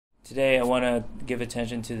Today I want to give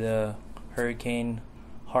attention to the Hurricane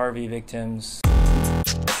Harvey victims.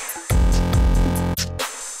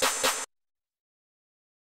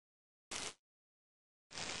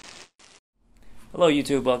 Hello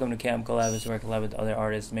YouTube, welcome to Collab. It's where I collab with other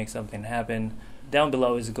artists to make something happen. Down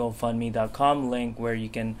below is a GoFundMe.com link where you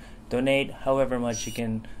can donate however much you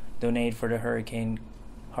can donate for the Hurricane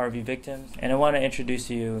Harvey victims. And I want to introduce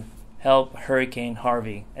to you Help Hurricane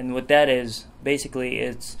Harvey. And what that is, basically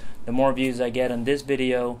it's the more views I get on this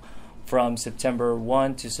video from September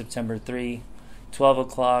 1 to September 3, 12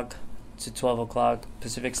 o'clock to 12 o'clock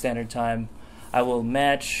Pacific Standard Time, I will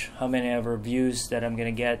match how many ever views that I'm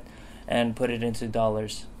going to get and put it into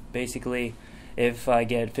dollars. Basically, if I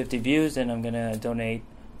get 50 views, then I'm going to donate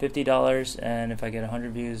 $50, and if I get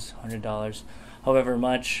 100 views, $100. However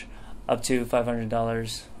much, up to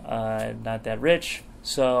 $500. Not that rich.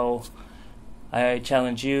 So I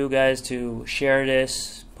challenge you guys to share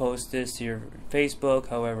this, post this to your Facebook,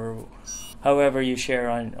 however you share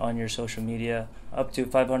on your social media. Up to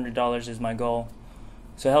 $500 is my goal.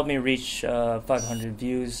 So help me reach 500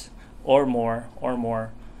 views or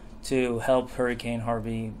more to help Hurricane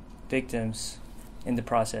Harvey victims in the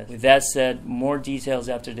process. With that said, more details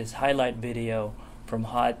after this highlight video from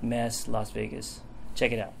Hot Mess Las Vegas.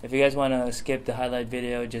 Check it out. If you guys want to skip the highlight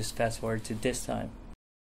video, just fast forward to this time.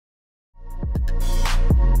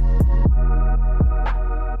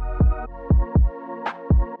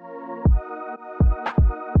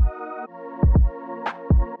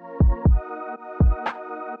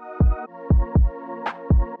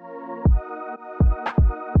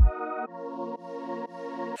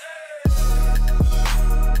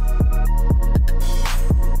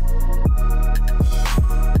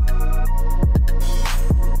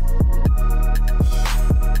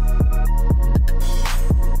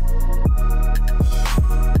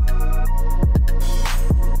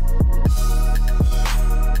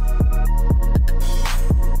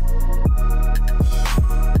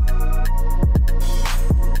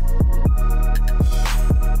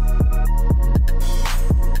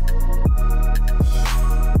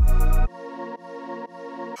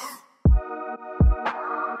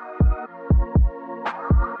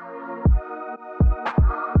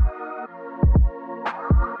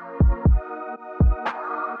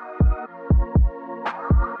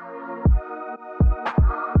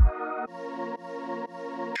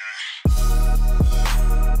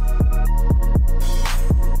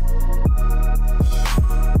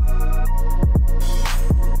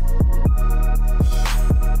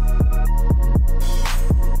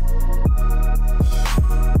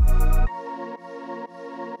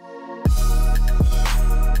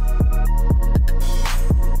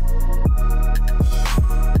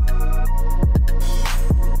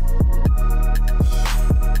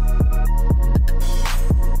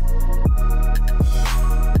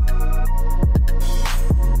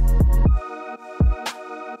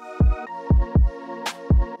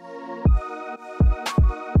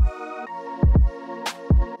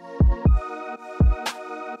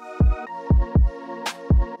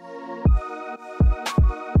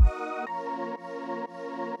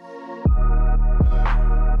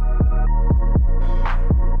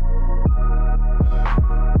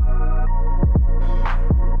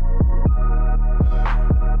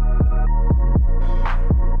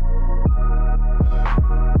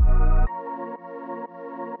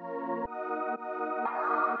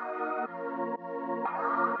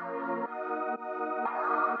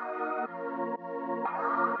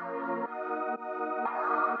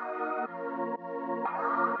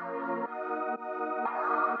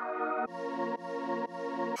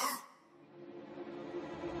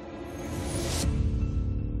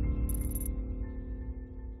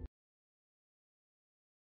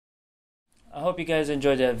 I hope you guys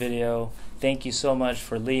enjoyed that video. Thank you so much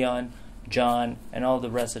for Leon, John, and all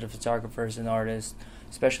the rest of the photographers and artists,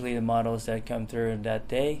 especially the models that come through that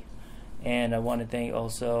day. And I want to thank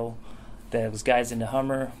also those guys in the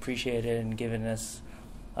Hummer. Appreciate it and giving us,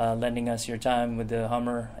 lending us your time with the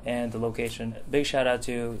Hummer and the location. Big shout out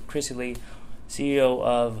to Christilee, CEO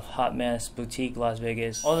of Hot Mess Boutique Las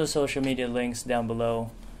Vegas. All the social media links down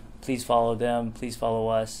below. Please follow them. Please follow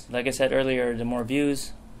us. Like I said earlier, the more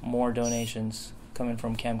views, more donations coming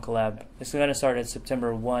from Collab. It's going to start at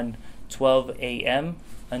September 1, 12 a.m.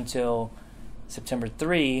 until September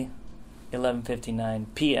 3, 11:59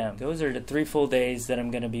 p.m. Those are the 3 full days that I'm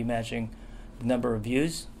going to be matching the number of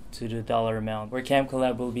views to the dollar amount, where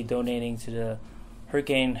Collab will be donating to the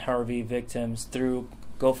Hurricane Harvey victims through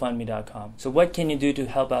GoFundMe.com. So what can you do to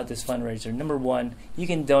help out this fundraiser? Number one, you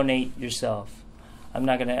can donate yourself. I'm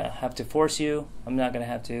not gonna have to force you. I'm not gonna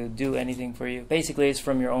have to do anything for you. Basically, it's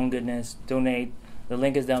from your own goodness. Donate. The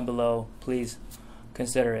link is down below. Please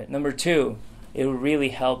consider it. Number 2, it would really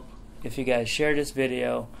help if you guys share this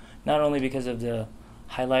video, not only because of the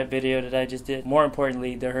highlight video that I just did, more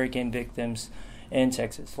importantly, the hurricane victims in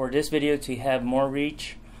Texas. For this video to have more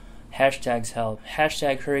reach, hashtags help.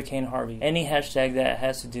 Hashtag Hurricane Harvey. Any hashtag that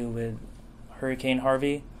has to do with Hurricane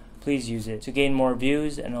Harvey, please use it to gain more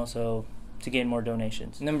views and also to gain more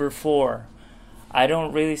donations. Number 4, I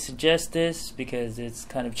don't really suggest this because it's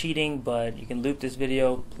kind of cheating, but you can loop this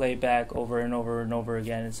video, play it back over and over and over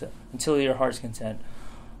again until your heart's content.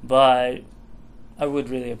 But I would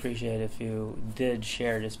really appreciate if you did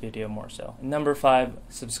share this video more so. And number 5,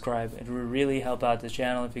 subscribe. It would really help out the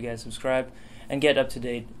channel if you guys subscribe and get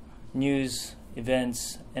up-to-date news,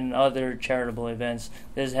 events, and other charitable events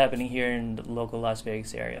that is happening here in the local Las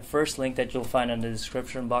Vegas area. First link that you'll find in the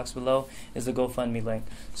description box below is the GoFundMe link,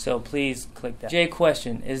 so please click that. Jay,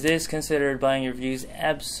 question, is this considered buying your views?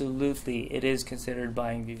 Absolutely, it is considered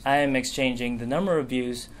buying views. I am exchanging the number of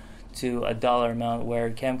views to a dollar amount where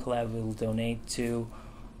Collab will donate to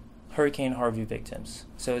Hurricane Harvey victims.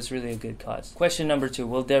 So it's really a good cause. Question number 2,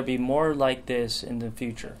 will there be more like this in the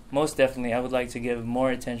future? Most definitely. I would like to give more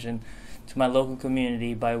attention to my local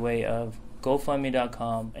community by way of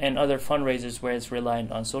GoFundMe.com and other fundraisers where it's reliant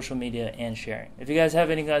on social media and sharing. If you guys have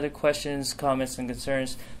any other questions, comments, and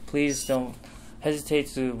concerns, please don't hesitate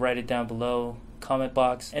to write it down below, comment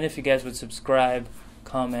box. And if you guys would subscribe,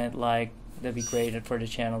 comment, like, that'd be great for the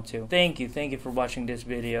channel too. Thank you for watching this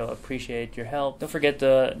video. Appreciate your help. Don't forget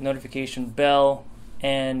the notification bell,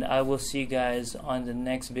 and I will see you guys on the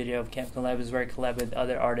next video of Camp Collab is where I collab with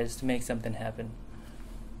other artists to make something happen.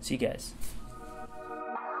 See you guys.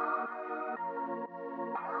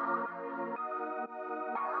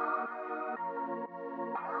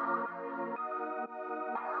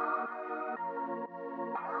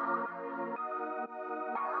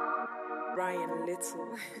 Ryan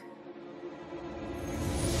Little.